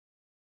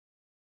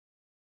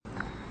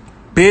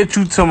Bitch,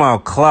 you talking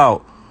about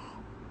clout.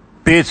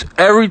 Bitch,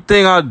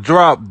 everything I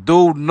drop,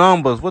 dude,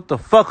 numbers. What the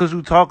fuck is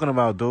you talking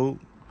about, dude?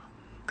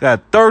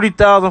 Got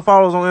 30,000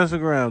 followers on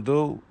Instagram,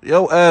 dude.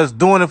 Yo ass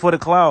doing it for the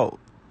clout.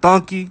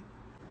 Donkey.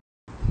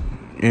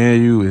 Yeah,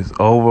 you is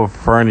over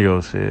front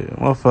your shit.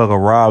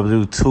 Motherfucker robbed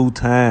you 2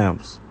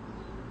 times.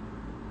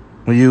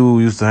 When you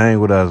used to hang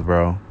with us,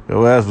 bro.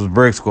 Your ass was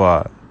Brick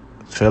Squad.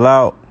 Chill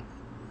out.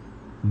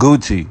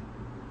 Gucci.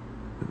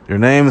 Your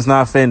name is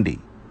not Fyndee.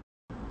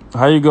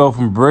 How you go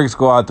from Brick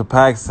Squad to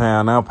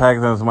Pakistan? Now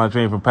Pakistan's somebody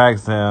trained from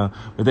Pakistan,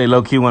 but they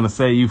low-key want to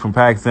say you from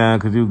Pakistan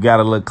because you got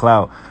a little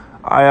clout.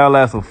 All y'all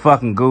ass some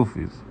fucking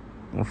goofies.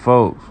 Well,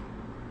 folks.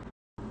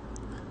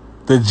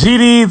 The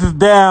GDs is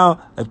down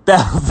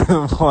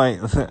 1,000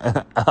 points.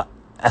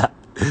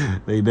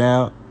 They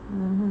down?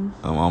 Mm-hmm.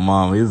 Oh, my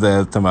mom, his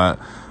ass talking about,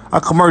 I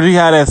commercial, he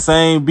had that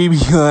same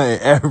BB gun in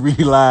every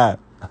live.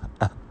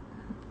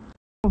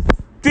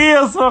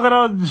 Still smoking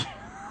on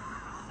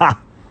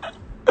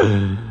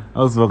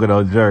I'm smoking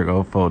on Jerk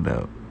on phone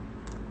now.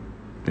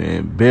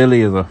 And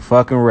Billy is a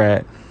fucking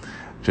rat.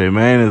 J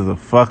Mane is a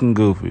fucking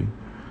goofy.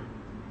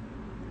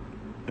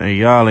 And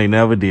y'all ain't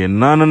never did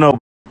none of no.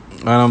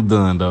 And I'm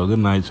done though. Good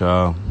night,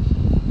 y'all.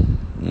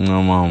 I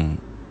don't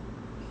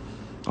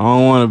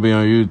want to be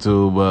on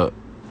YouTube, but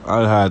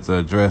I had to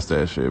address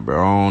that shit,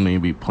 bro. I don't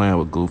even be playing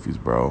with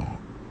goofies, bro.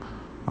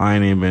 I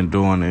ain't even been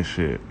doing this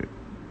shit.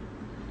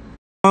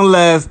 One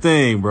last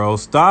thing, bro.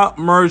 Stop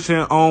merching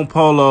on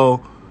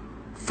Polo.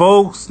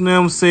 Folks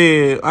them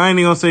said, I ain't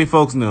even gonna say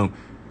folks them.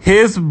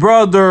 His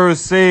brother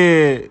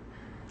said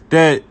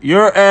that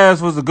your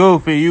ass was a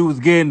goofy. You was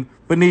getting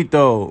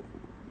finito.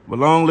 But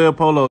long live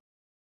Polo.